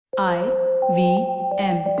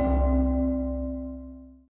IVM.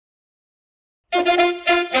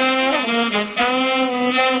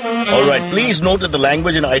 Alright, please note that the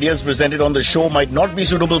language and ideas presented on the show might not be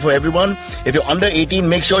suitable for everyone. If you're under 18,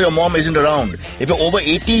 make sure your mom isn't around. If you're over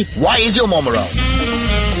 80, why is your mom around?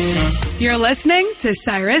 You're listening to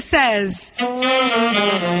Cyrus Says.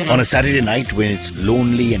 On a Saturday night when it's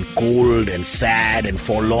lonely and cold and sad and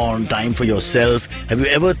forlorn, time for yourself, have you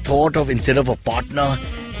ever thought of, instead of a partner,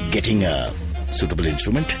 getting a suitable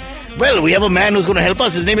instrument? Well, we have a man who's going to help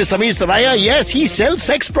us. His name is Samir Saraya. Yes, he sells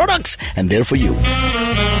sex products, and they're for you.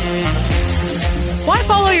 Why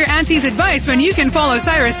follow your auntie's advice when you can follow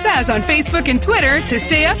Cyrus Says on Facebook and Twitter to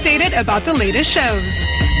stay updated about the latest shows?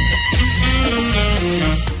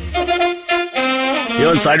 Here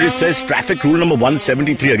on Cyrus Says, traffic rule number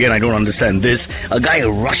 173. Again, I don't understand this. A guy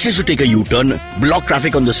rushes to take a U-turn, block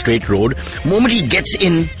traffic on the straight road. Moment he gets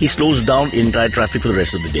in, he slows down entire traffic for the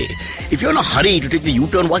rest of the day. If you're in a hurry to take the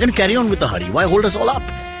U-turn, why can't you carry on with the hurry? Why hold us all up?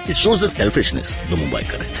 It shows the selfishness of the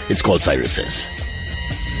Mumbaikar. It's called Cyrus Says.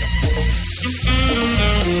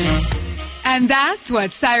 And that's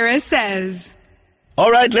what Cyrus says. All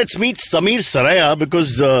right, let's meet Samir Saraya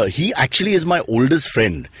because he actually is my oldest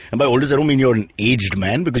friend. And by oldest, I don't mean you're an aged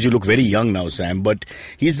man because you look very young now, Sam. But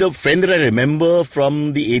he's the friend that I remember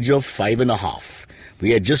from the age of 5.5.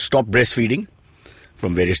 We had just stopped breastfeeding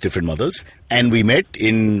from various different mothers. And we met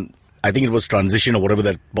in, I think it was transition or whatever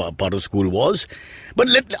that part of school was. But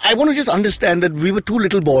I want to just understand that we were two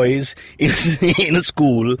little boys in a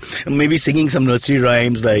school, maybe singing some nursery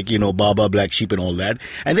rhymes like, Baba, Black Sheep and all that.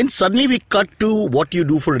 And then suddenly we cut to what you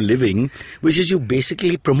do for a living, which is you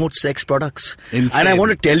basically promote sex products. Insane. And I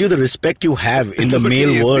want to tell you the respect you have in the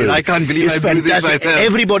male world. I can't believe I do this myself.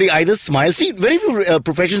 Everybody either smiles. See, very few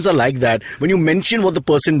professions are like that. When you mention what the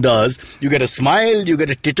person does, you get a smile, you get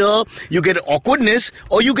a titter, you get awkwardness,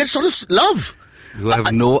 or you get sort of love. You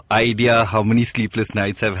have no idea how many sleepless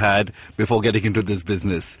nights I've had before getting into this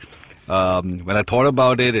business. When I thought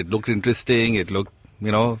about it, it looked interesting. It looked,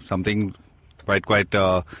 something quite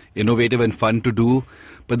innovative and fun to do.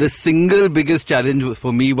 But the single biggest challenge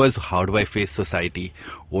for me was, how do I face society?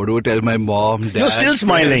 What do I tell my mom, dad? You're still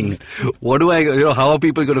smiling. What do I, how are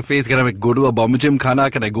people going to face? Can I go to a Bombay Gym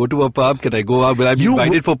Khana? Can I go to a pub? Can I go out? Will I be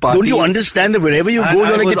invited for parties? Don't you understand that wherever you go,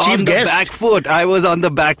 you're like the chief guest? I was on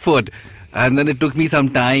the back foot. And then it took me some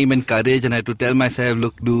time and courage, and I had to tell myself,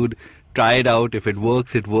 look, dude, try it out. If it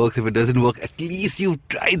works, it works. If it doesn't work, at least you've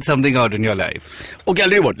tried something out in your life. Okay, I'll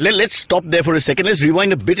tell you what. Let's stop there for a second. Let's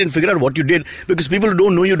rewind a bit and figure out what you did. Because people who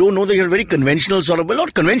don't know that you're very conventional sort of, well,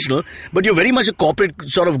 not conventional, but you're very much a corporate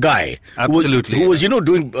sort of guy. Absolutely. Who was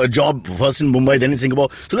doing a job first in Mumbai, then in Singapore.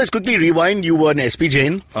 So let's quickly rewind. You were an SP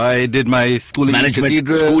Jain. I did my schooling Management, in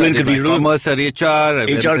Cathedral. school in I did Cathedral. My commerce at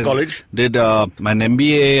HR. HR college. Did my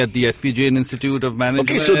MBA at the SP Jain Institute of Management.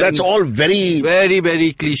 Okay, so that's all very... Very,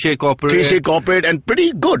 very cliche corporate. And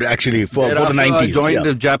pretty good, actually, for the 90s. I joined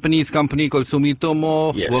a Japanese company called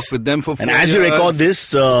Sumitomo. Yes. Worked with them for 4 years. And as we record this,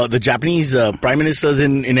 the Japanese Prime Minister's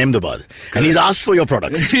in Ahmedabad. And he's asked for your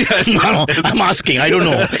products. Yes. No, I'm asking. I don't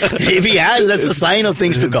know. If he has, that's a sign of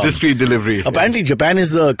things to come. Discreet delivery. Apparently, Japan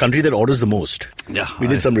is the country that orders the most. Yeah. We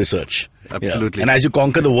did some research. Absolutely. Yeah. And as you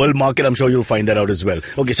conquer the world market, I'm sure you'll find that out as well.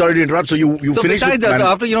 Okay, sorry to interrupt. So you finished besides with... that, so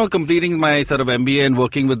after, completing my sort of MBA and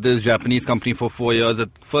working with this Japanese company for 4 years, the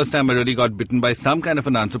first time I really got bitten by some kind of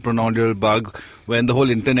an entrepreneurial bug when the whole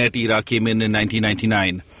internet era came in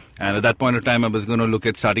 1999. And at that point of time, I was going to look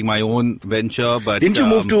at starting my own venture. But didn't you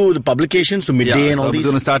move to the publications, to Midday and all these? I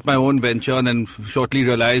was going to start my own venture and then shortly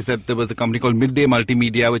realized that there was a company called Midday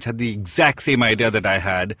Multimedia, which had the exact same idea that I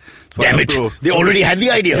had. So Damn it. They already had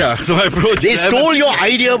the idea. Yeah, so I approached They them. stole your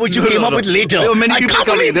idea, which you came up with later. There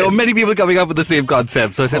were many people coming up with the same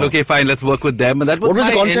concept. So I said, okay, fine, let's work with them. And that was, what was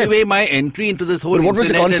the concept? Anyway, my entry into this whole what was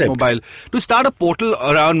the concept? And mobile. To start a portal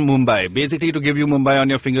around Mumbai. Basically to give you Mumbai on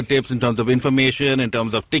your fingertips in terms of information, in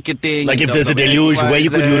terms of ticketing. Like if there's a deluge where you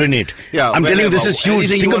could urinate. Yeah, I'm telling you, this is huge.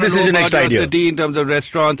 Think of this as your next idea. City, in terms of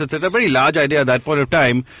restaurants, etc. Very large idea at that point of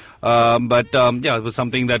time. But it was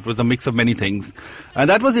something that was a mix of many things. And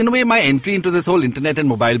that was in a way my entry into this whole internet and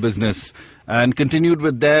mobile business. And continued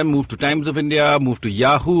with them, moved to Times of India, moved to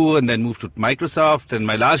Yahoo, and then moved to Microsoft. And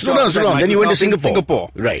my last job was at Microsoft. Then you went to Singapore. Singapore.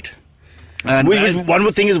 Right. And one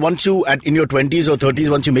more thing is, once you, in your 20s or 30s,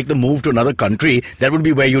 once you make the move to another country, that would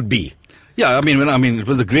be where you'd be. Yeah, I mean, it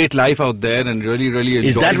was a great life out there, and really enjoyed it.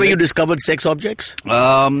 Is that where you discovered sex objects?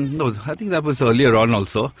 No, I think that was earlier on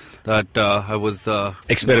also, that I was...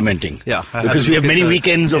 experimenting. Yeah. Because we have many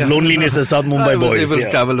weekends of loneliness as South Mumbai boys. I was able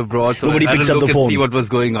to travel abroad, so Nobody I picks had to up the look phone. and see what was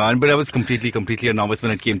going on, but I was completely a novice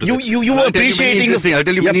when it came to this. You were appreciating... I'll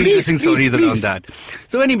tell you many interesting stories around that.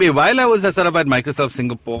 So anyway, while I was sort of at Microsoft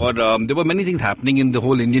Singapore, there were many things happening in the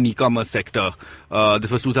whole Indian e-commerce sector. This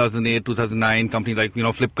was 2008, 2009. Companies like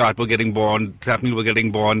Flipkart were getting born, Snapdeal were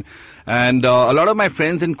getting born, and a lot of my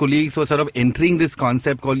friends and colleagues were sort of entering this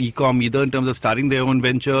concept called e-com, either in terms of starting their own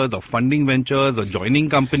ventures or funding ventures or joining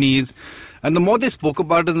companies. And the more they spoke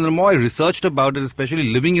about it and the more I researched about it,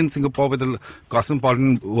 especially living in Singapore with the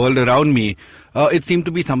cosmopolitan world around me, it seemed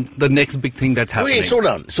to be the next big thing that's happening. Wait, slow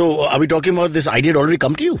down. So are we talking about this idea had already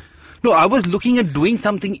come to you? No, I was looking at doing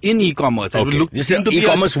something in e-commerce. Okay. Just the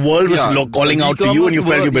e-commerce world was calling out to you and you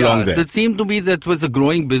felt you belonged there. So it seemed to be that it was a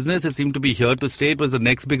growing business. It seemed to be here to stay. It was the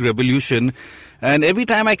next big revolution. And every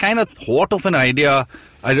time I kind of thought of an idea,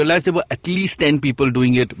 I realized there were at least 10 people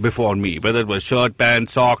doing it before me, whether it was shirt,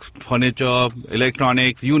 pants, socks, furniture,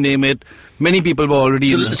 electronics, you name it. Many people were already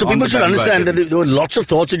So people should understand that there were lots of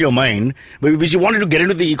thoughts in your mind because you wanted to get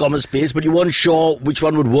into the e-commerce space, but you weren't sure which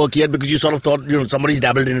one would work yet because you sort of thought, somebody's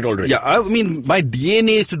dabbled in it already. Yeah, I mean, my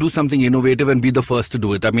DNA is to do something innovative and be the first to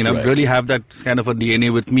do it. I mean, I really have that kind of a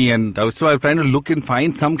DNA with me, and I was trying to look and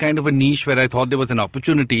find some kind of a niche where I thought there was an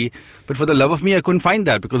opportunity, but for the love of me, I couldn't find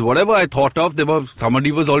that because whatever I thought of,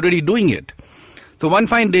 somebody was already doing it. So one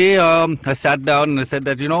fine day, I sat down and I said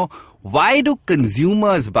that, why do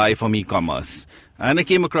consumers buy from e-commerce? And I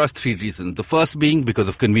came across 3 reasons. The first being because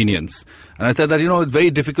of convenience. And I said that, it's very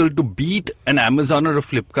difficult to beat an Amazon or a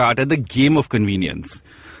Flipkart at the game of convenience.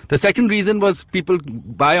 The second reason was people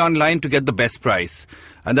buy online to get the best price.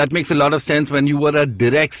 And that makes a lot of sense when you were a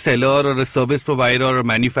direct seller or a service provider or a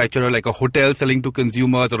manufacturer like a hotel selling to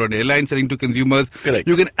consumers or an airline selling to consumers. Correct.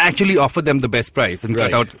 You can actually offer them the best price and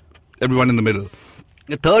cut out everyone in the middle.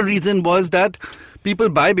 The third reason was that people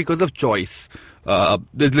buy because of choice.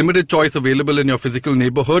 There's limited choice available in your physical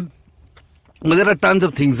neighborhood. But there are tons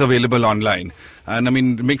of things available online. And I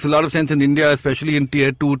mean, it makes a lot of sense in India, especially in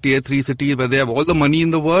tier 2, tier 3 cities where they have all the money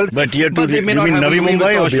in the world. But tier 2, they may not have a Louis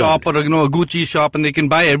Vuitton shop or a Gucci shop, and they can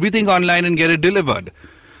buy everything online and get it delivered.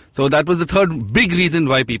 So that was the third big reason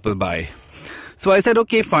why people buy. So I said,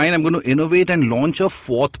 okay, fine, I'm going to innovate and launch a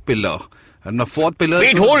fourth pillar. And the fourth pillar...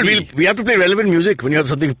 Wait, hold. We have to play relevant music when you have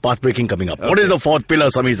something path-breaking coming up. Okay. What is the fourth pillar,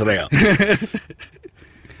 Samir Saraya?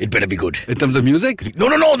 It better be good. In terms of music?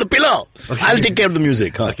 No, the pillar. Okay. I'll take care of the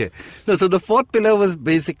music. Huh? Okay. No, so the fourth pillar was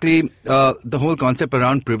basically the whole concept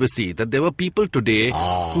around privacy. That there were people today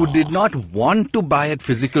who did not want to buy at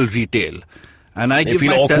physical retail. And I give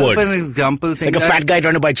myself an example saying like a fat guy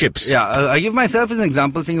trying to buy chips. Yeah, I give myself an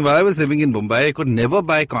example saying while I was living in Mumbai, I could never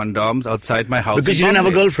buy condoms outside my house. Because you didn't have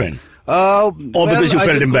a girlfriend? Because you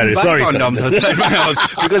felt embarrassed. Sorry,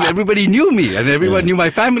 because everybody knew me and everyone knew my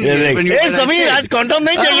family. Hey, Samir, aaj condom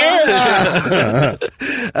nahi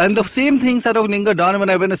chahiye. And the same thing sort of lingered on when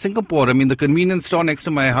I went to Singapore. I mean, the convenience store next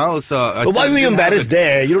to my house. Why were you embarrassed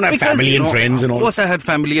there? You don't have family and friends and all. Of course, I had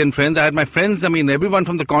family and friends. I had my friends. I mean, everyone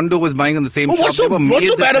from the condo was buying in the same shop. What's so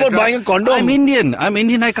bad about buying a condom? I'm Indian.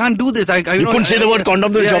 I can't do this. You couldn't say the word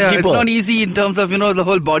condom to the shopkeeper. It's not easy in terms of, the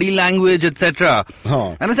whole body language, etc.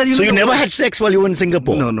 And I said, so you never had sex while you were in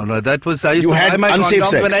Singapore? No. That was... I used you to had buy my unsafe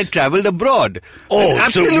sex when I travelled abroad. Oh,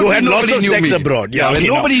 so you had lots of sex abroad. Yeah,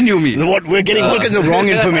 nobody knew me. We're getting all kinds of wrong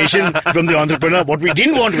information from the entrepreneur. What we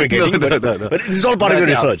didn't want, we're getting. But it's all part of your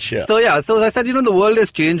research. Yeah. So I said, the world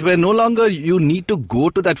has changed where no longer you need to go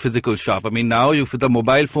to that physical shop. I mean, now with the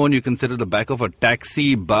mobile phone, you can sit at the back of a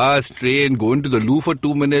taxi, bus, train, go into the loo for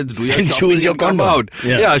 2 minutes, do your shopping choose your come out.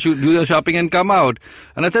 Yeah, do your shopping and come out.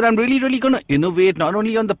 And I said, I'm really going to innovate not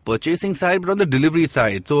only on the purchasing side, but on the delivery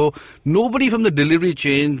side. So nobody from the delivery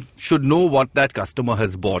chain should know what that customer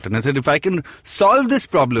has bought. And I said, if I can solve this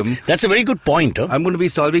problem... That's a very good point. Huh? I'm going to be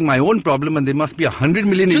solving my own problem, and there must be 100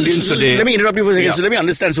 million Indians today. Let me interrupt you for a second. Yeah. So let me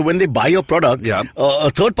understand. So when they buy your product, a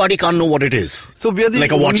third party can't know what it is. So we are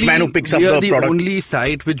like a watchman who picks up the product. We are the only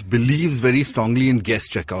site which believes very strongly in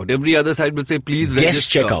guest checkout. Every other site will say, please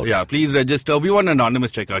register. Guest checkout. Yeah, please register. We want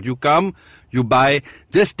anonymous checkout. You come, you buy,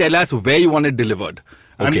 just tell us where you want it delivered.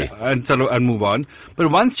 and move on.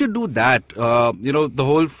 But once you do that, the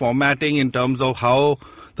whole formatting in terms of how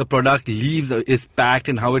the product is packed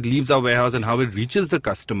and how it leaves our warehouse and how it reaches the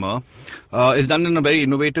customer is done in a very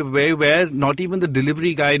innovative way where not even the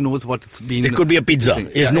delivery guy knows what's been. It could be a pizza.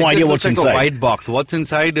 He has no idea what's inside. It's like a white box. What's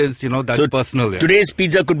inside is, that's personal. Yeah. Today's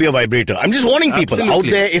pizza could be a vibrator. I'm just warning people out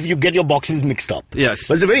there if you get your boxes mixed up. Yes.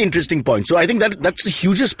 But it's a very interesting point. So I think that's the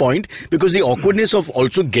hugest point, because the awkwardness of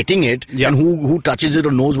also getting it and who touches it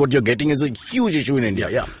or knows what you're getting is a huge issue in India.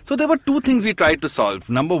 Yeah. So there were two things we tried to solve.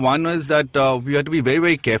 Number one was that we had to be very,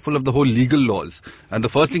 very careful of the whole legal laws. And the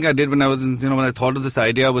first thing I did when I was when I thought of this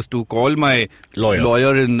idea was to call my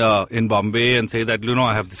lawyer in Bombay and say that,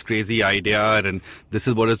 I have this crazy idea and this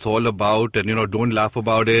is what it's all about, and don't laugh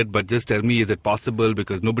about it, but just tell me, is it possible,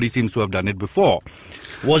 because nobody seems to have done it before.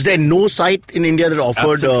 Was there no site in India that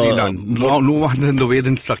offered none? No one in the way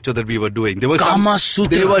and structure that we were doing. There was Kama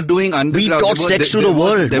Sutra. They were doing underground. We taught sex to the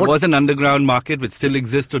world. There was an underground market which still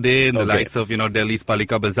exists today in the likes of Delhi's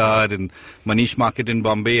Palika Bazaar and Manish Market in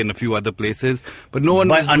Bombay and a few other places. But no one.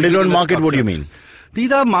 By underground market, what do you mean?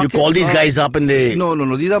 These are markets. You call these guys up and they...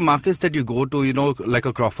 No. These are markets that you go to, like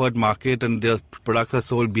a Crawford market, and their products are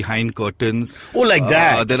sold behind curtains. Oh, like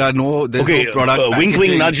that? There's no product wink,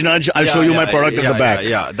 wink, nudge, nudge. I'll show you my product at the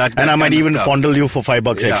back. And I might even fondle you for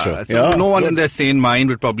 $5 extra. So no one in their sane mind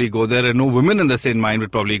would probably go there, and no women in their sane mind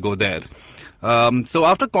would probably go there. So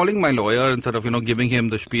after calling my lawyer and sort of, giving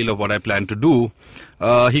him the spiel of what I plan to do,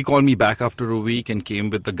 he called me back after a week and came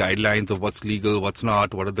with the guidelines of what's legal, what's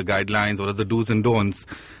not, what are the guidelines, what are the do's and don'ts.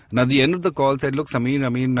 And at the end of the call said, look,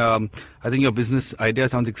 Sameer, I think your business idea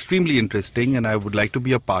sounds extremely interesting and I would like to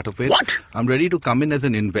be a part of it. What? I'm ready to come in as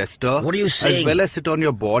an investor. What are you saying? As well as sit on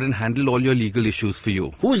your board and handle all your legal issues for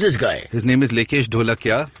you. Who's this guy? His name is Lekesh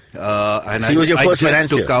Dholakia. And he was your first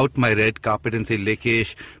financier. I took out my red carpet and said,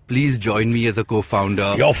 Lekesh, please join me as a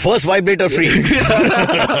co-founder. Your first vibrator free.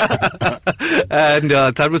 And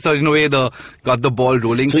that was, in a way, got the ball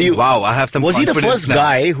rolling. So wow, I have some confidence. Was he the first now.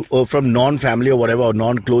 guy from non-family or whatever, or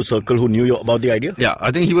non-close circle who knew about the idea? Yeah, I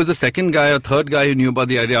think he was the second guy or third guy who knew about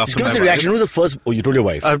the idea after Just give us a reaction. Who was the first? Oh, you told your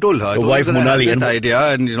wife. I've told her. Your wife, Monali. This idea,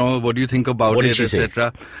 and what do you think about what it, did she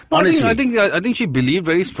etc. Honestly, I think she believed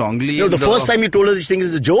very strongly. The first time you told her this thing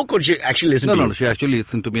is a joke, or she actually listened to you? No, she actually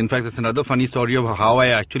listened to me. In fact, it's another funny story of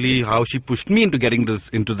how she pushed me into getting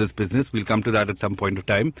into this business. We'll come to that at some point of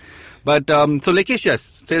time. But so Lekesh,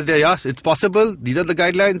 says there, yes, it's possible. These are the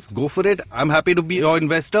guidelines. Go for it. I'm happy to be your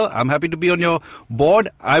investor. I'm happy to be on your board.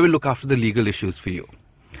 I will look after the legal issues for you.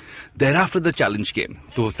 Thereafter, the challenge came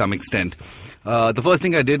to some extent. The first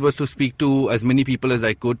thing I did was to speak to as many people as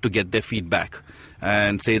I could to get their feedback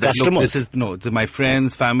and say that, customers. Look, this is my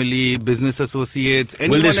friends, family, business associates,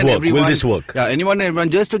 anyone Will this and work? everyone. Will this work? Yeah,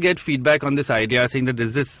 everyone, just to get feedback on this idea, saying that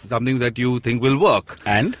is this something that you think will work?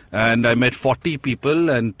 And I met 40 people,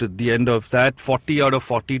 and at the end of that, 40 out of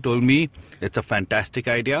 40 told me it's a fantastic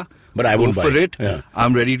idea. But I won't go for it. Yeah.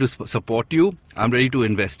 I'm ready to support you. I'm ready to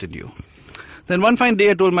invest in you. Then one fine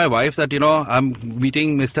day I told my wife that, I'm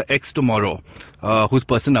meeting Mr. X tomorrow, who's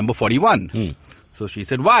person number 41. So she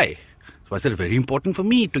said, why? So I said, very important for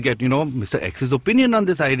me to get, Mr. X's opinion on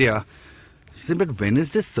this idea. She said, but when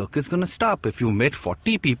is this circus going to stop? If you met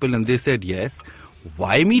 40 people and they said yes,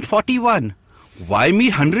 why meet 41? Why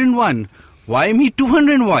meet 101? Why meet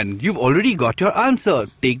 201? You've already got your answer.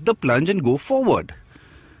 Take the plunge and go forward.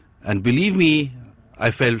 And believe me,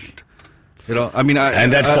 I felt... and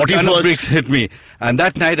that 41st bricks hit me. And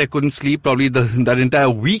that night I couldn't sleep. Probably that entire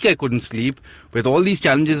week I couldn't sleep with all these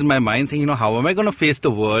challenges in my mind, saying, how am I going to face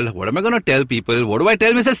the world? What am I going to tell people? What do I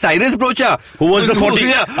tell Mr. Cyrus Brocha? Who was the 40?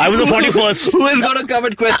 I was the 41st. Who is going to come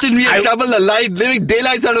and question me and trouble the light, living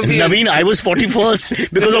daylights out of me? Naveen, I was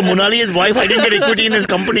 41st. Because of Monali's wife, I didn't get equity in his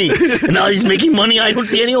company. Now he's making money. I don't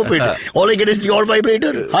see any of it. All I get is your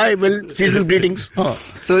vibrator. Hi, well, season's greetings.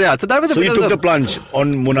 So that was So you took the plunge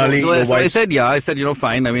on Monali, your wife. I said,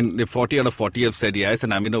 fine. If 40 out of 40 have said yes,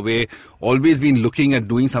 and I'm in a way always been looking at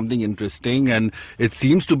doing something interesting, and it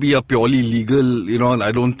seems to be a purely legal,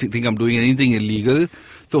 I don't think I'm doing anything illegal.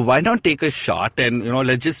 So why not take a shot and,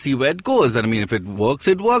 let's just see where it goes. And if it works,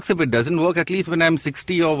 it works. If it doesn't work, at least when I'm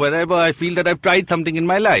 60 or wherever, I feel that I've tried something in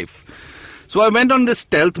my life. So I went on this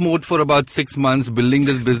stealth mode for about 6 months, building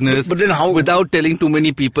this business. But then how? Without telling too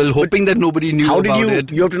many people, hoping that nobody knew about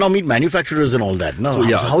it. You have to now meet manufacturers and all that. No,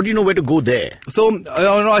 so, how do you know where to go there? So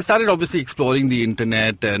I started obviously exploring the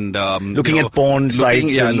internet and looking at porn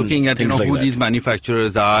sites. Looking at who these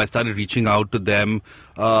manufacturers are. I started reaching out to them.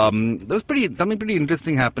 there was something pretty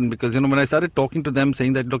interesting happened because, when I started talking to them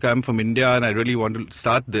saying that, look, I'm from India and I really want to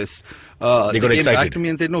start this, they got came excited back to me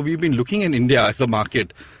and said, no, we've been looking in India as the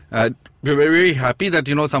market. We're very, very happy that,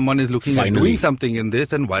 someone is looking at doing something in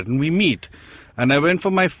this, and why don't we meet? And I went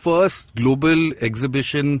for my first global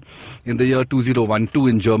exhibition in the year 2012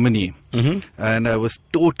 in Germany. And I was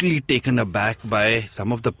totally taken aback by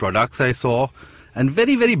some of the products I saw, and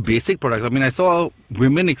very, very basic products. I mean, I saw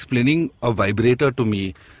women explaining a vibrator to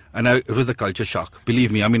me, and it was a culture shock.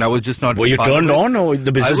 Believe me. I mean, I was just not... Were you turned on, or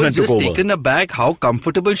the businessman took over? I was just taken aback how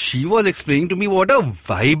comfortable she was explaining to me what a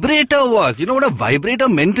vibrator was. You know what a vibrator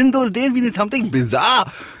meant in those days? I mean, it's something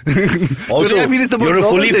bizarre. Also, I mean, it's the most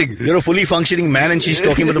normal thing. You're a fully functioning man and she's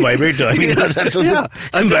talking about the vibrator. I mean, that's so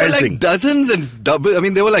embarrassing. And there were like dozens and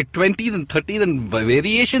there were like 20s and 30s and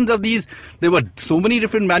variations of these. There were so many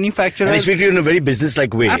different manufacturers. And they speak to you in a very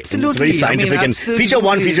business-like way. Absolutely. It's very scientific. And feature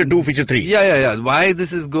 1, feature 2, feature 3. Yeah. Why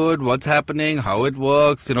this is good, what's happening, how it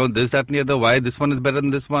works, this, that and the other, why this one is better than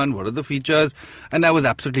this one, what are the features. And I was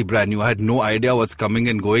absolutely brand new. I had no idea what's coming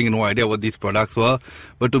and going, no idea what these products were.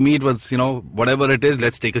 But to me it was, whatever it is,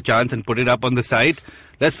 let's take a chance and put it up on the site.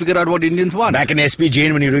 Let's figure out what Indians want. Back in SP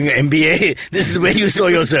Jain when you were doing your MBA, this is where you saw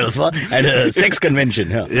yourself at a sex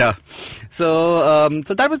convention. Yeah. So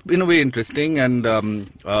that was in a way interesting, and the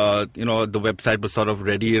website was sort of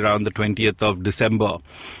ready around the 20th of December.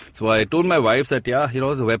 So I told my wife that, the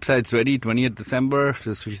website's ready, 20th December.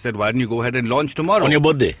 So she said, why don't you go ahead and launch tomorrow? On your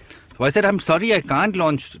birthday? So I said, I'm sorry, I can't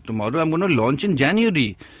launch tomorrow. I'm going to launch in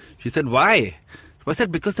January. She said, why? So I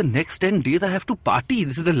said, because the next 10 days I have to party.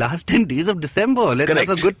 This is the last 10 days of December. Let's have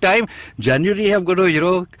a good time. January I'm going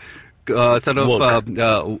to,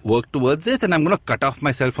 work towards this, and I'm going to cut off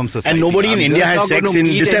myself from society. And nobody in India has sex in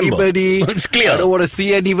December. It's clear. I don't want to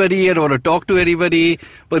see anybody. I don't want to talk to anybody.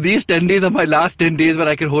 But these 10 days are my last 10 days where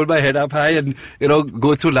I can hold my head up high and,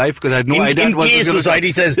 go through life, because I had no idea. In case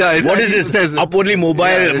society says, what is this upwardly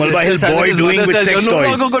mobile boy doing with sex toys?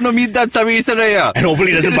 You're not going to meet that Samir Saraya. And hopefully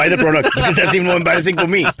he doesn't buy the product, because that's even more embarrassing for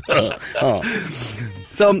me.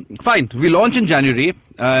 So, fine. We launch in January,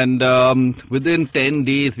 and within 10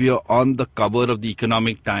 days, we are on the cover of the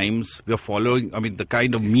Economic Times. We are following, the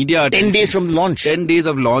kind of media... 10 days from launch? 10 days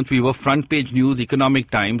of launch. We were front page news,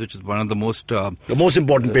 Economic Times, which is one of the most... the most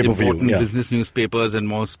important paper for you. Important business newspapers and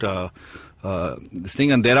most... this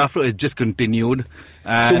thing. And thereafter, it just continued.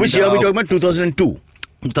 And, so, which year are we talking about? 2002?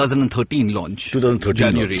 2013 launch. 2013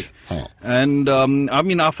 January. Launch. And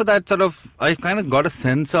after that, I kind of got a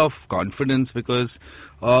sense of confidence, because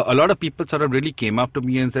a lot of people sort of really came up to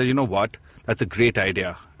me and said, you know what, that's a great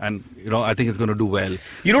idea. And, I think it's going to do well.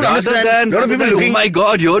 You don't understand. A lot of people looking, oh my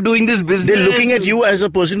God, you're doing this business. They're looking at you as a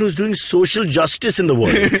person who's doing social justice in the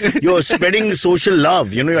world. You're spreading social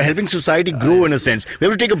love. You're helping society grow in a sense. We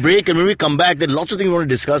have to take a break, and when we come back, there are lots of things we want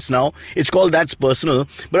to discuss now. It's called That's Personal.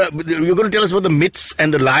 But you're going to tell us about the myths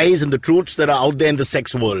and the lies and the truths that are out there in the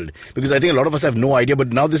sex world. Because I think a lot of us have no idea,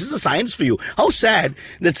 but now this is a science for you. How sad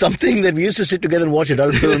that something that we used to sit together and watch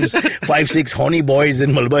adult films, 5, 6 horny boys in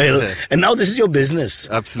Malba Hill, and now this is your business.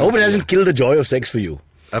 Absolutely. I hope it hasn't killed the joy of sex for you.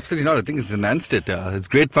 Absolutely not. I think it's enhanced it. It's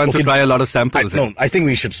great fun to try a lot of samples. I think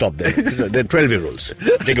we should stop there. They're 12-year-olds.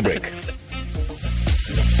 Take a break.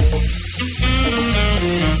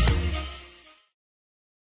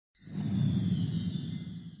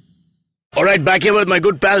 All right, back here with my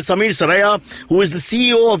good pal Samir Saraya, who is the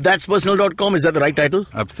CEO of That'sPersonal.com. Is that the right title?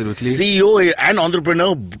 Absolutely. CEO and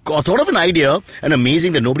entrepreneur. Thought of an idea, and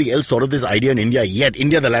amazing that nobody else thought of this idea in India yet.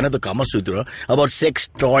 India, the land of the Kama Sutra, about sex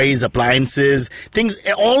toys, appliances, things,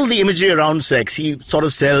 all the imagery around sex. He sort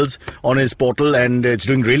of sells on his portal, and it's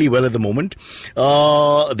doing really well at the moment.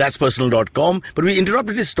 That'sPersonal.com. But we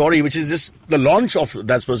interrupted his story, which is just the launch of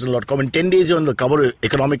That'sPersonal.com. In 10 days, you're on the cover of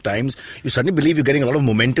Economic Times. You suddenly believe you're getting a lot of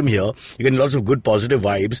momentum here. You're getting lots of good positive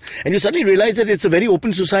vibes, and you suddenly realize that it's a very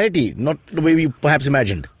open society, not the way we perhaps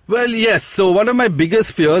imagined. Well, yes. So one of my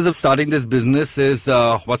biggest fears of starting this business is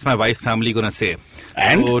what's my wife's family going to say?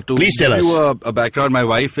 And so please tell us. A background, my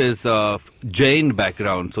wife is Jain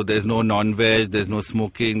background, so there's no non-veg, there's no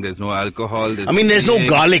smoking, there's no alcohol. There's no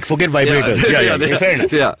garlic, forget vibrators. Yeah, fair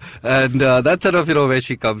enough. Yeah, and that's sort of where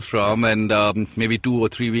she comes from. And maybe 2 or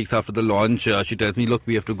 3 weeks after the launch, she tells me, look,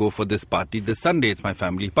 we have to go for this party this Sunday. It's my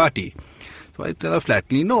family party. So I tell her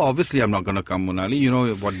flatly, no, obviously I'm not going to come, Monali. You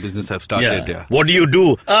know what business I've started. Yeah. What do you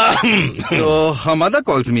do? So her mother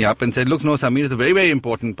calls me up and said, look, no, Samir, it's a very, very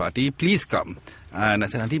important party. Please come. And I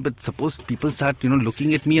said, Auntie, but suppose people start,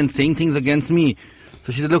 looking at me and saying things against me.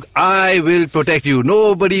 So she said, look, I will protect you.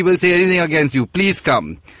 Nobody will say anything against you. Please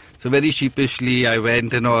come. So very sheepishly, I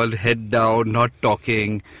went and all, head down, not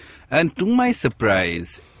talking. And to my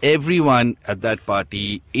surprise, everyone at that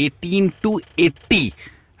party, 18 to 80,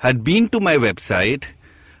 had been to my website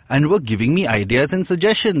and were giving me ideas and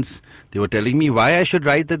suggestions. They were telling me why I should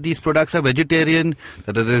write that these products are vegetarian.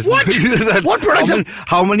 That there's What? What products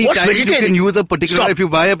how many what's times vegetarian? you can use a particular, Stop. if you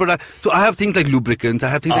buy a product. So I have things like lubricants. I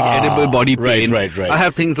have things like edible body pain. Right. I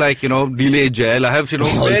have things like, delay gel. I have,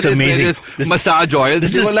 it's amazing. massage oils.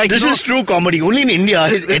 This They were like, this is true comedy. Only in India,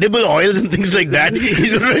 his edible oils and things like that.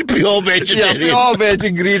 He's very pure vegetarian. pure veg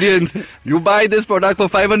ingredients. You buy this product for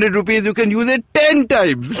 500 rupees, you can use it 10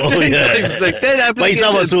 times. 10 times, like 10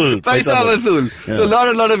 applications. Paisa vasool. Yeah. So a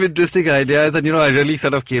lot of interesting ideas, and I really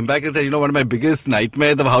sort of came back and said, one of my biggest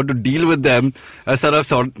nightmares of how to deal with them has sort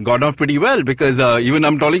of gone off pretty well, because even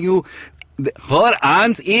I'm telling you, her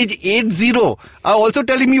aunt's age 80 are also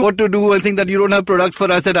telling me what to do and saying that you don't have products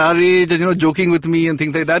for us at our age, and joking with me and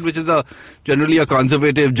things like that, which is generally a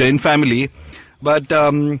conservative Jain family. But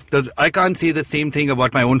I can't say the same thing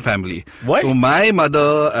about my own family. Why? So my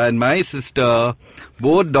mother and my sister,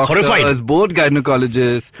 both doctors, Horrified. both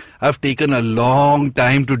gynecologists, have taken a long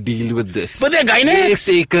time to deal with this. But they're gynecs.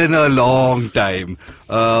 They've taken a long time.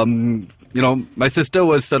 My sister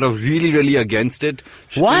was sort of really, really against it.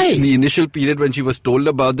 Why? In the initial period when she was told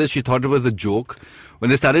about this, she thought it was a joke.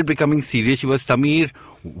 When it started becoming serious, she was, Sameer,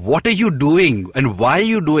 what are you doing? And why are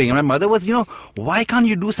you doing? And my mother was, why can't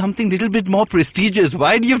you do something a little bit more prestigious?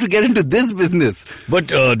 Why do you have to get into this business? But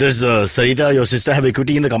does Sarita, your sister, have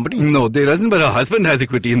equity in the company? No, there doesn't, but her husband has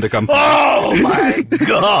equity in the company. Oh my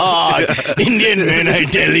God! Indian men, I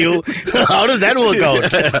tell you. How does that work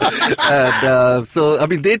out?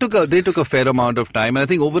 And, they took a fair amount of time, and I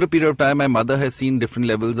think over a period of time, my mother has seen different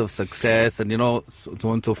levels of success, and so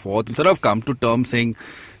on and so forth, and sort of come to terms saying,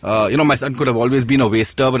 my son could have always been a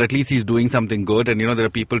waster, but at least he's doing something good. And there are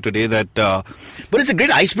people today that. But it's a great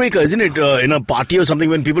icebreaker, isn't it? In a party or something,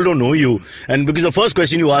 when people don't know you, and because the first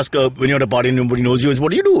question you ask when you're at a party and nobody knows you is, what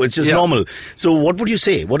do you do? It's just normal. So what would you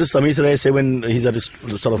say? What does Sameer Sarai say when he's at his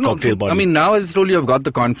sort of cocktail party? Now slowly I've got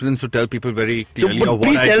the confidence to tell people very clearly what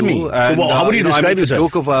please I tell do. me. And, so how would you describe yourself? I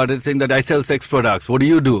joke about it, saying that I sell sex products. What do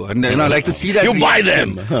you do? And I like to see that. You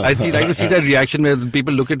reaction. buy them. Like to see that reaction where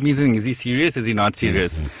people look at me saying, is he serious? Is he not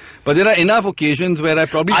serious? But there are enough occasions where I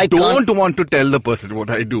probably don't want to tell the person what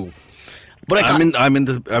I do. But I'm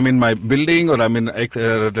in my building, or I'm in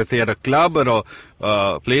let's say at a club or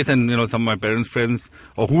a place, and some of my parents' friends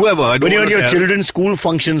or whoever. When you're at your children's school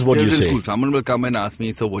functions, what do you say? School, someone will come and ask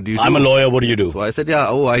me, so what do you do? I'm a lawyer. What do you do? So I said,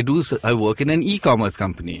 I work in an e-commerce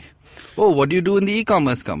company. Oh, what do you do in the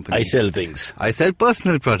e-commerce company? I sell things. I sell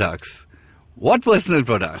personal products. What personal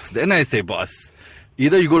products? Then I say, boss,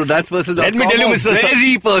 either you go to that personal. Let me tell you, Mr.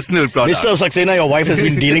 Very personal product. Mr. Saxena, your wife has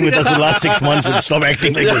been dealing with us the last 6 months. Will stop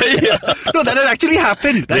acting like this. No, that has actually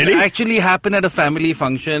happened. That Really? actually happened at a family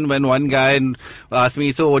function when one guy asked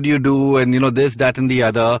me, so what do you do? And this, that and the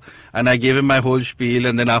other. And I gave him my whole spiel.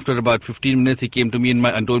 And then after about 15 minutes, he came to me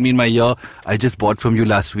and told me in my ear, I just bought from you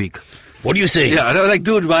last week. What do you say? Yeah, and I was like,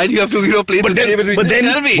 dude, why do you have to play this game? But then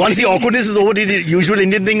tell me. once the awkwardness is over, did the usual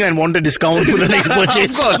Indian thing and want a discount for the next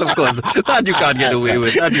purchase? Of course. That you can't get away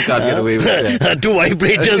with. 2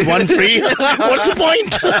 vibrators, 1 free. What's the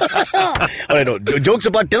point? All right, no, jokes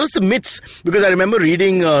apart, tell us the myths. Because I remember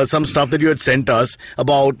reading some stuff that you had sent us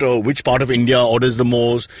about which part of India orders the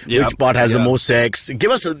most, which part has the most sex.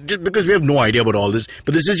 Give us, because we have no idea about all this,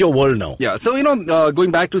 but this is your world now. Yeah, so,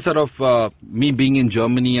 going back to sort of me being in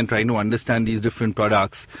Germany and trying to understand these different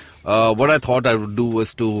products, what I thought I would do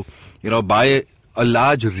was to, buy a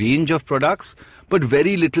large range of products, but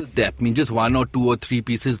very little depth. I mean, just 1 or 2 or 3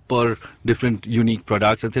 pieces per different unique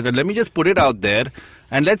product, and say that let me just put it out there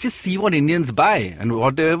and let's just see what Indians buy. And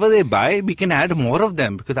whatever they buy, we can add more of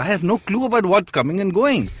them, because I have no clue about what's coming and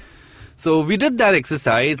going. So we did that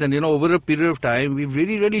exercise, and over a period of time, we've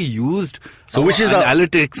really, really used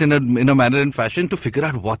analytics in a manner and fashion to figure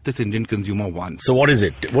out what this Indian consumer wants. So what is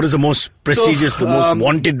it? What is the most prestigious, the most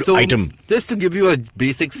wanted item? Just to give you a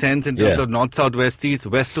basic sense in terms of north, south, west, east,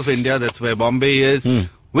 west of India, that's where Bombay is,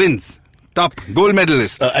 wins. Top gold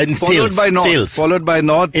medalist. And followed by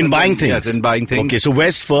north. In buying things. Yes, in buying things. Okay, so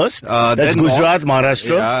west first. That's Gujarat,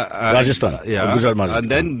 Maharashtra, Rajasthan. Gujarat, Maharashtra. And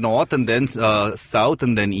then north, and then south,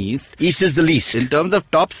 and then east. East is the least. In terms of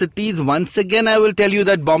top cities, once again, I will tell you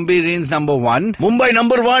that Bombay reigns number 1. Mumbai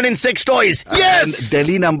number 1 in sex toys. Yes! And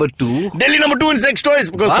Delhi number 2. Delhi number 2 in sex toys.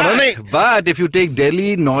 But if you take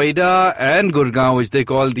Delhi, Noida, and Gurgaon, which they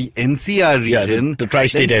call the NCR region, the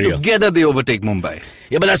tri-state area, together they overtake Mumbai.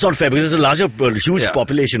 Yeah, but that's not fair, because there's a larger, huge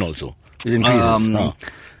population also. It increases.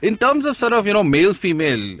 In terms of sort of, male,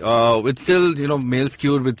 female, it's still, male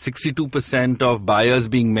skewed with 62% of buyers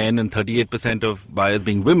being men and 38% of buyers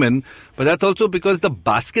being women. But that's also because the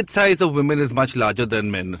basket size of women is much larger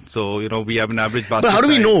than men. So, we have an average basket But how do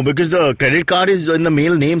we size. know? Because the credit card is in the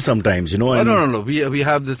male name sometimes, No. We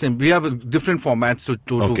have the same. We have different formats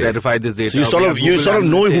to verify this data. So you sort of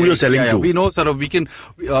know who you're selling to. We know we can,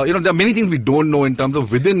 there are many things we don't know in terms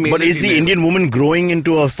of within male. But is the Indian woman growing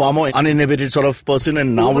into a far more uninhibited sort of person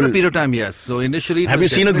and now over a period of time, yes. So initially, have you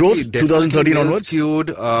seen a growth 2013 onwards?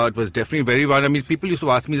 Skewed. It was definitely very wide. I mean, people used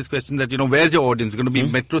to ask me this question that where's your audience? It's going to be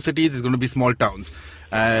metro cities. It's going to be small towns.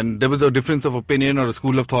 And there was a difference of opinion or a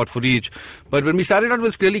school of thought for each. But when we started out, it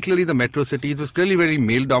was clearly the metro cities. It was clearly very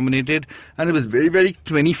male dominated, and it was very, very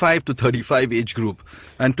 25 to 35 age group.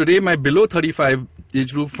 And today, my below 35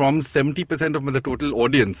 age group forms 70% of the total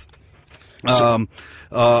audience. And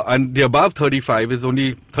the above 35 is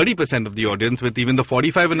only 30% of the audience, with even the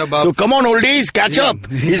 45 and above. So come on, oldies, catch up.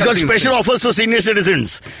 He's got special offers for senior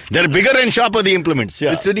citizens. They're bigger and sharper, the implements.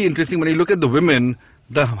 Yeah. It's really interesting when you look at the women.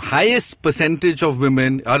 The highest percentage of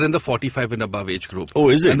women are in the 45 and above age group. Oh,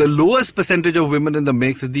 is it? And the lowest percentage of women in the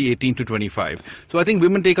mix is the 18 to 25. So I think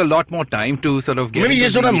women take a lot more time to sort of get... Maybe you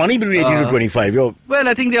just don't have money between 18 to 25. Well,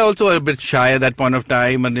 I think they're also a bit shy at that point of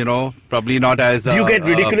time and, probably not as... Do you get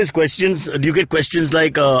ridiculous questions? Do you get questions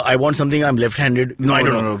like, I want something, I'm left-handed? No, I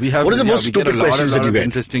don't know. What are the most stupid questions that you get?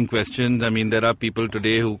 Interesting questions. I mean, there are people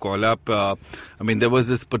today who call up... there was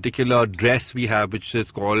this particular dress we have, which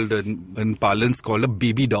is called, in parlance, called a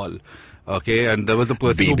baby doll. Okay, and there was a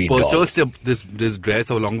person who purchased this dress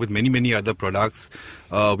along with many other products.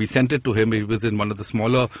 We sent it to him. He was in one of the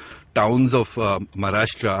smaller towns of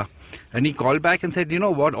Maharashtra, and he called back and said,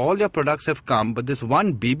 what, all your products have come, but this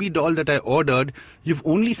one baby doll that I ordered, you've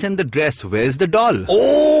only sent the dress. Where's the doll?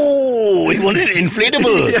 Oh, he wanted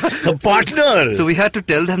inflatable, a partner. So we had to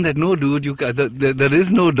tell them that, no, dude, there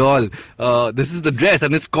is no doll. This is the dress,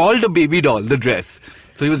 and it's called a baby doll, the dress.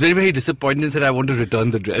 So he was very, very disappointed and said, I want to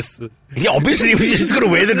return the dress. Yeah, obviously, we're just going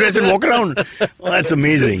to wear the dress and walk around. Oh, that's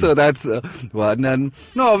amazing. So that's one. And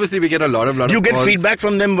obviously, we get a lot of Do you get feedback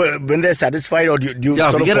from them when they're satisfied, or do you sort of follow it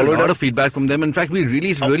up? Yeah, we get a lot of feedback from them. In fact, we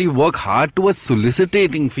really work hard towards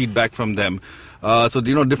soliciting feedback from them. So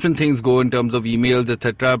different things go in terms of emails,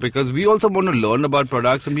 etc. Because we also want to learn about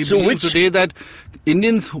products, and we believe today that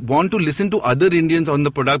Indians want to listen to other Indians on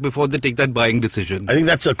the product before they take that buying decision. I think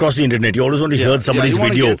that's across the internet. You always want to hear somebody's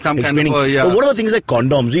video explaining. But what about things like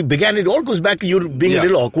condoms? It all goes back to you being a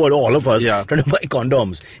little awkward, all of us, trying to buy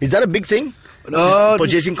condoms. Is that a big thing?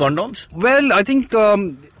 Purchasing condoms? Well, I think.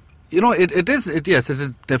 It is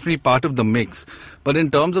definitely part of the mix. But in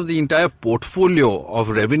terms of the entire portfolio of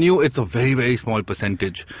revenue, it's a very, very small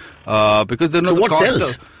percentage. Because so what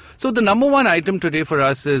sells? So the number one item today for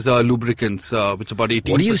us is lubricants, which is about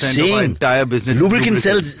 18% of our entire business. Lubricants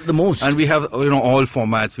sells the most. And we have, all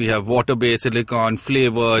formats. We have water-based, silicone,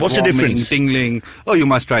 flavored, what's the difference? Tingling. Oh, you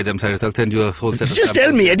must try them, Cyrus. I'll send you a whole set of Just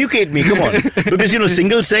tell me, educate me, come on. Because,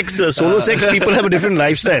 single sex, solo sex, people have a different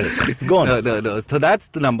lifestyle. Go on. No. So that's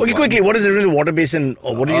the number one. Quickly, what is it really water-based and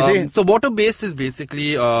what do you say? So water-based is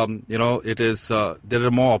basically, it is, there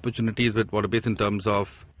are more opportunities with water-based in terms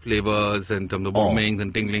of flavors, in terms of warmings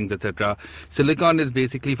and tinglings, etc. Silicone is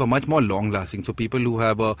basically for much more long-lasting. So people who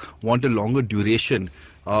want a longer duration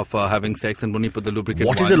of having sex and only put the lubricant.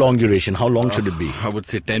 What is the long duration? How long should it be? I would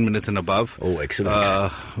say 10 minutes and above. Oh,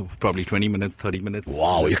 excellent. Probably 20 minutes, 30 minutes.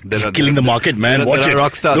 Wow, you're killing the market, man. Watch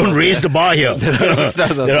it. Don't raise the bar here.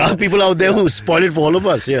 There are people out there who spoil it for all of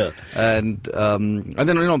us. Yeah. And then,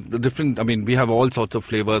 the different, we have all sorts of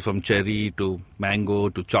flavors from cherry to mango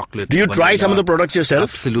to chocolate. Do you try some of the products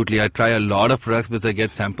yourself? Absolutely. I try a lot of products because I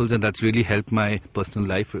get samples, and that's really helped my personal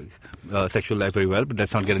life, sexual life very well. But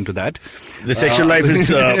let's not get into that. The sexual life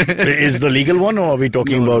is the legal one, or are we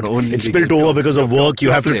talking about it's spilled over because of work? You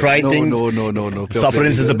have to try things. No.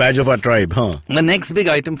 Sufferance is the badge of our tribe, huh? The next big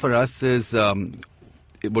item for us is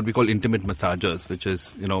what we call intimate massagers, which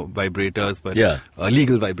is vibrators, but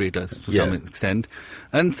legal vibrators to some extent.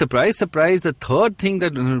 And surprise, the third thing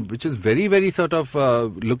that which is very, very sort of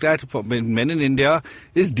looked at for men in India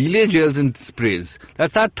is delay gels and sprays.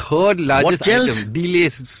 That's our third largest item. Delay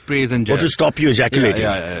sprays and gels. Or to stop you ejaculating.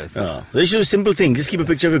 This is a simple thing. Just keep a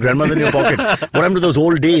picture of your grandmother in your pocket. What happened to those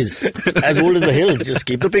old days? As old as the hills. Just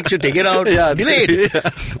keep the picture, take it out. Delayed.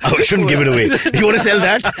 I shouldn't give it away. If you want to sell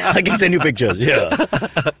that, I can send you pictures. Yeah.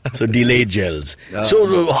 So delayed gels.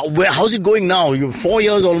 So how's it going now? You're 4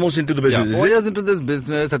 years almost into the business. Yeah, 4 years into this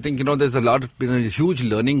business, I think, there's a lot of, a huge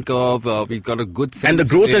learning curve. We've got a good sense. And the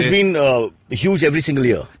growth has been huge every single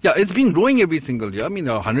year. Yeah, it's been growing every single year. I mean,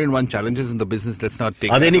 101 challenges in the business. Let's not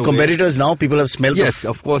take. Are there any away. competitors now? People have smelled. Yes,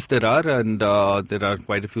 of course there are, and there are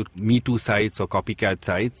quite a few Me Too sites or copycat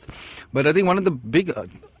sites. But I think one of the big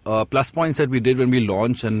plus points that we did when we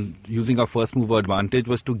launched and using our first mover advantage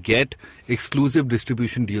was to get exclusive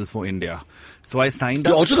distribution deals for India. So I signed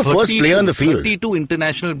up. You're also the first player in the field. 32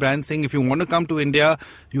 international brands saying, if you want to come to India,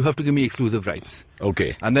 you have to give me exclusive rights.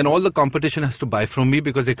 Okay. And then all the competition has to buy from me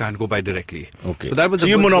because they can't go buy directly. Okay. So, that was so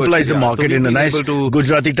you monopolized the market in a nice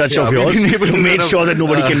Gujarati touch of yours. You made sure that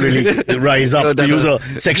nobody can really rise up, to use a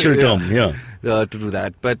sexual term. Yeah. To do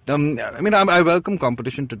that. But, I welcome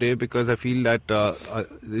competition today because I feel that,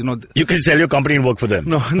 you can sell your company and work for them.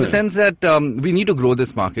 No, in the sense that we need to grow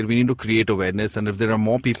this market. We need to create awareness. And if there are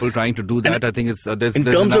more people trying to do that, I think there's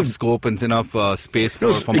enough scope and enough space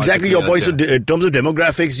for exactly your point. So in terms of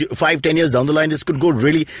demographics, 5-10 years down the line, this could go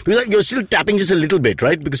really, because you're still tapping just a little bit,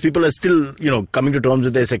 right? Because people are still, coming to terms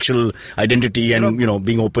with their sexual identity and,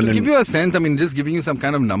 being open. To give you a sense, just giving you some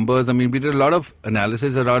kind of numbers. We did a lot of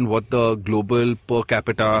analysis around what the global per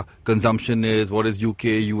capita consumption is, what is UK,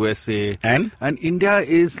 USA. And India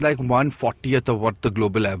is like 1/40th of what the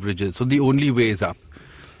global average is. So the only way is up.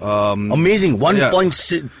 Amazing.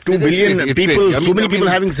 1.2 billion people, so many people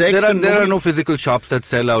having sex. There are no physical shops that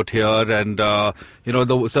sell out here, and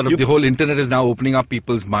the whole internet is now opening up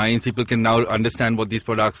people's minds. People can now understand what these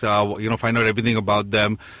products are, find out everything about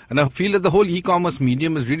them. And I feel that the whole e-commerce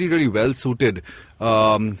medium is really, really well suited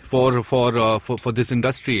for this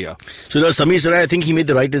industry. Yeah. So Samir Sarai, I think he made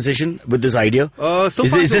the right decision with this idea. Is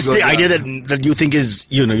this the idea that you think is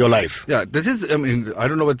your life? Yeah, this is. I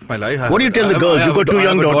don't know what's my life. What do you tell the girls? You've got 2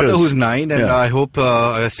 young daughters. Who's 9, and I hope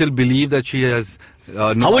I still believe that she has.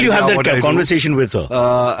 How will you have that conversation with her?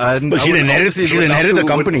 She'll inherit the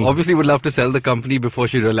company. Obviously would love to sell the company before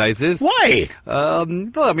she realizes. Why?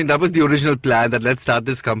 That was the original plan, that let's start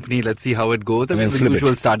this company, let's see how it goes. The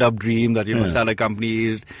usual startup dream that, start a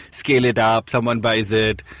company, scale it up, someone buys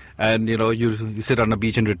it, and, you sit on a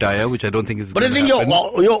beach and retire, which I don't think is. But I think you're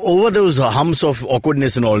over those humps of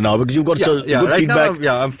awkwardness and all now, because you've got good right feedback.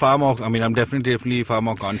 Now, I'm far more, I'm definitely far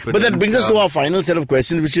more confident. But that brings us to our final set of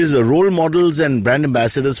questions, which is role models and brand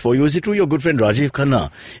ambassadors for you. Is it true your good friend Rajiv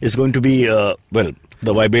Khanna is going to be, the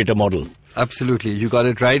vibrator model? Absolutely, you got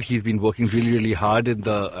it right. He's been working really, really hard in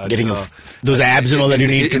the getting those abs and all that you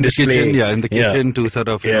need to display. Kitchen, in the kitchen to sort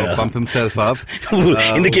of pump himself up.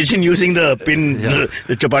 In the kitchen using the pin,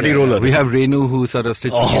 the chapati roller. We have Renu who sort of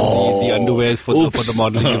stitching the underwears for the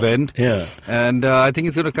modeling event. Yeah, and I think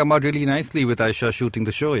it's going to come out really nicely with Aisha shooting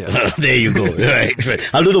the show. Yeah, there you go. Right.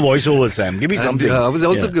 I'll do the voiceover, Sam. Give me something. I was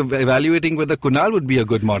also evaluating whether Kunal would be a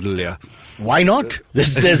good model. Yeah, why not?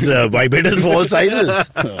 There's vibrators for all sizes.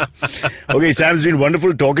 Okay, Sam, it's been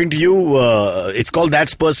wonderful talking to you. It's called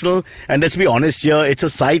That's Personal. And let's be honest here, it's a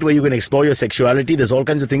site where you can explore your sexuality. There's all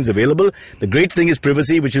kinds of things available. The great thing is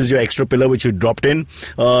privacy, which is your extra pillar which you dropped in.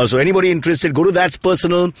 So anybody interested, go to That's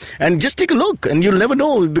Personal and just take a look. And you'll never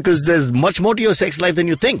know, because there's much more to your sex life than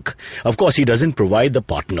you think. Of course, he doesn't provide the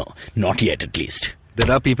partner. Not yet, at least. There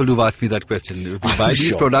are people who've asked me that question. If you buy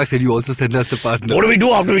these products and you also send us a partner. What do we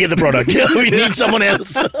do after we get the product? We need someone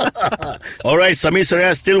else. All right, Samir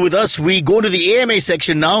Sarai is still with us. We go to the AMA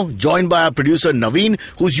section now, joined by our producer Naveen,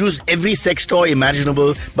 who's used every sex toy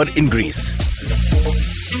imaginable, but in Greece.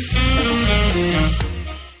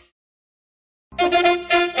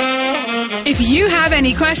 If you have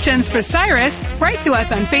any questions for Cyrus, write to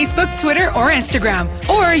us on Facebook, Twitter, or Instagram.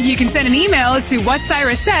 Or you can send an email to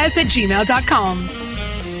whatcyrussays@gmail.com.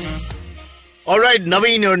 All right,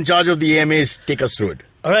 Naveen, you're in charge of the AMAs. Take us through it.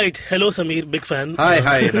 All right. Hello, Samir. Big fan. Hi,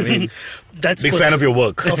 Naveen. Big fan of your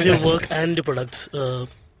work. Of your work and your products. By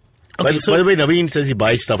the way, Naveen says he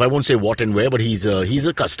buys stuff. I won't say what and where, but he's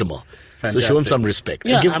a customer. Fantastic. So show him some respect.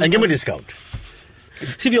 Yeah, and give him a discount.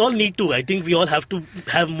 See, we all need to. I think we all have to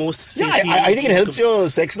have more safety. Yeah, I think it helps your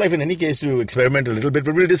sex life in any case to experiment a little bit.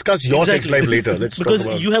 But we'll discuss your sex life later. Let's because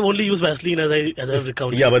talk about you have only used Vaseline as I've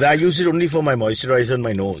recounted. Yeah, but I use it only for my moisturizer and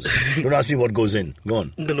my nose. Don't ask me what goes in. Go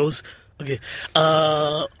on. The nose. Okay.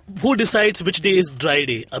 Who decides which day is dry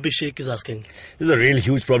day? Abhishek is asking. This is a real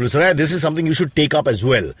huge problem. So this is something you should take up as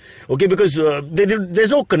well. Okay, because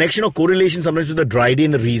there's no connection or correlation sometimes with the dry day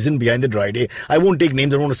and the reason behind the dry day. I won't take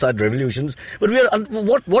names. I don't want to start revolutions. But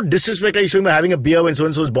what disrespect are you showing by having a beer when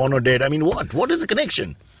so-and-so is born or dead? I mean, what? What is the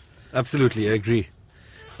connection? Absolutely, I agree.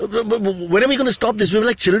 When are we going to stop this? We're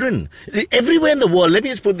like children. Everywhere in the world, let me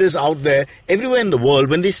just put this out there. Everywhere in the world,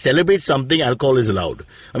 when they celebrate something, alcohol is allowed.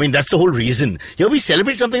 I mean, that's the whole reason. Here we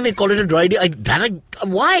celebrate something, they call it a dry day.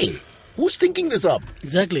 Why? Who's thinking this up?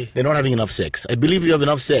 Exactly. They're not having enough sex. I believe you have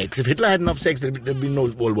enough sex. If Hitler had enough sex, there'd be no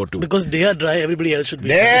World War II. Because they are dry, everybody else should be.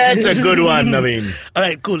 That's a good one, Naveen. All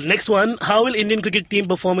right, cool. Next one. How will Indian cricket team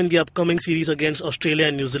perform in the upcoming series against Australia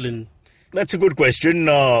and New Zealand? That's a good question.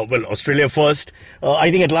 Well, Australia first.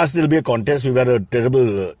 I think at last there'll be a contest. We've had a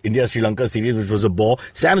terrible India-Sri Lanka series, which was a bore.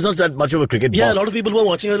 Sam's not that much of a cricket buff. Yeah, a lot of people who are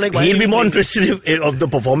watching are like, why He'll be more interested of the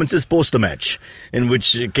performances post the match, in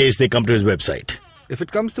which case they come to his website. If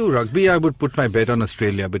it comes to rugby, I would put my bet on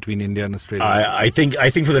Australia, between India and Australia. I think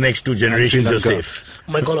for the next 2 generations you're safe.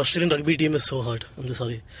 Oh my God, Australian rugby team is so hard. I'm so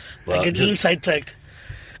sorry. Well, I get a little sidetracked.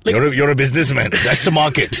 Like, you're a businessman. That's a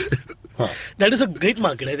market. That is a great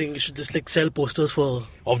market. I think you should just like sell posters for...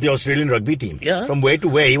 Of the Australian rugby team. Yeah. From where to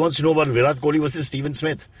where. He wants to know about Virat Kohli versus Stephen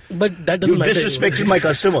Smith. But that doesn't matter. You disrespected my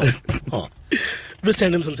customer. We'll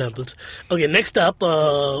send him some samples. Okay, next up,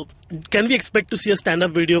 can we expect to see a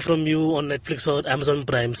stand-up video from you on Netflix or Amazon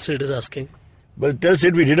Prime? Sid is asking. Well, tell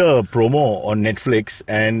Sid we did a promo on Netflix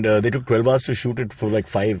and they took 12 hours to shoot it for like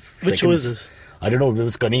 5 seconds. Which show is this? I don't know. There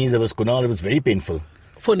was Kanis, there was Kunal. It was very painful.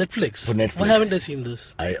 For Netflix? For Netflix. Why haven't I seen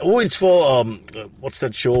this? It's for, what's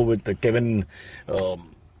that show with Kevin...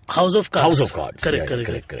 House of Cards. House of Cards.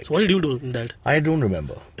 Correct. So what did you do in that? I don't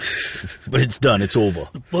remember. But it's done. It's over.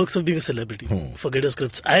 The perks of being a celebrity. Forget your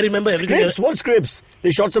scripts. I remember everything. Scripts? What scripts?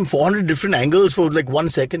 They shot some 400 different angles for like 1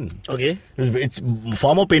 second. Okay. It's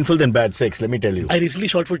far more painful than bad sex, let me tell you. I recently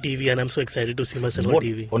shot for TV and I'm so excited to see myself on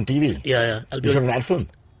TV. On TV? Yeah. You shot an ad film?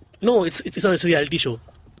 No, it's a reality show.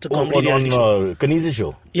 It's a comedy reality show. On Kanis'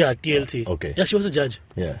 show? Yeah, TLC. Okay. Yeah, she was a judge.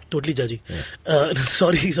 Yeah. Totally judgy. Yeah.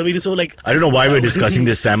 Sorry, Sameer is so like... I don't know why we're discussing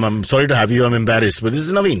this, Sam. I'm sorry to have you. I'm embarrassed. But this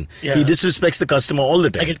is Naveen. Yeah. He disrespects the customer all the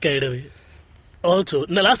time. I get carried away. Also,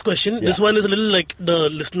 the last question. Yeah. This one is a little like the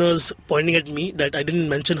listeners pointing at me that I didn't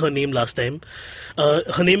mention her name last time.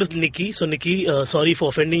 Her name is Nikki. So Nikki, sorry for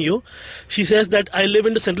offending you. She says that I live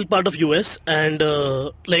in the central part of US and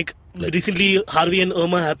recently Harvey and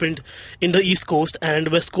Irma happened in the East Coast and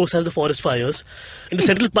West Coast has the forest fires. In the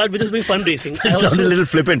central part, we're just doing fundraising. It sounded a little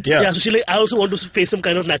flippant, yeah. Yeah, so she's like, I also want to face some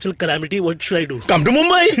kind of natural calamity. What should I do? Come to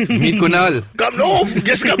Mumbai. Meet Kunal.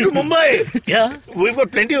 Just come to Mumbai. Yeah. We've got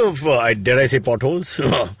plenty of, dare I say, potholes?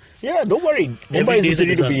 Yeah, don't worry. Mumbai is the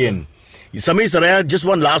city to be in. Sameer Saraya, just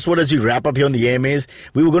one last word as we wrap up here on the AMAs.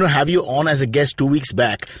 We were going to have you on as a guest 2 weeks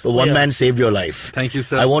back, but one man saved your life. Thank you,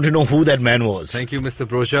 sir. I want to know who that man was. Thank you, Mr.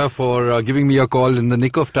 Brosha, for giving me a call in the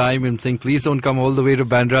nick of time and saying, please don't come all the way to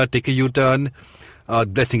Bandra, take a U-turn.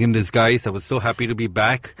 Blessing in disguise. I was so happy to be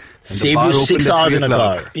back. And saved you 6 hours in a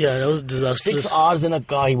car. Yeah, that was disastrous. 6 hours in a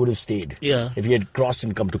car he would have stayed. Yeah. If he had crossed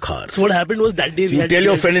and come to cars. So what happened was that day you tell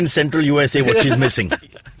your friend in central USA what she's missing.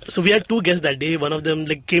 So we had 2 guests that day. One of them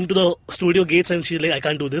came to the studio gates and she's like, I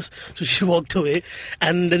can't do this. So she walked away.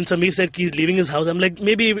 And then Sameer said he's leaving his house. I'm like,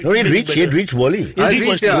 maybe... No, he had reached Worli. I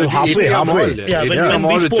reached halfway. Yeah, when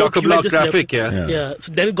we spoke, he was just traffic, yeah.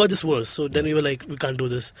 So then it got just worse. So then we were like, we can't do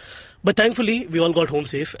this. But thankfully, we all got home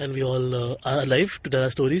safe and we all are alive to tell our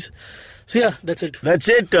stories. So yeah, that's it. That's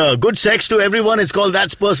it. Good sex to everyone. It's called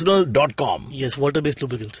that'spersonal.com. Yes, water-based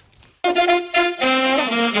lubricants.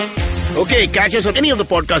 Okay, catch us on any of the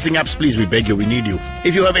podcasting apps, please. We beg you, we need you.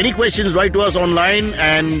 If you have any questions, write to us online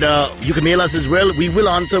and you can mail us as well. We will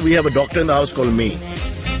answer. We have a doctor in the house called me.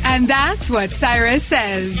 And that's what Cyrus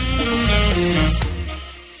says.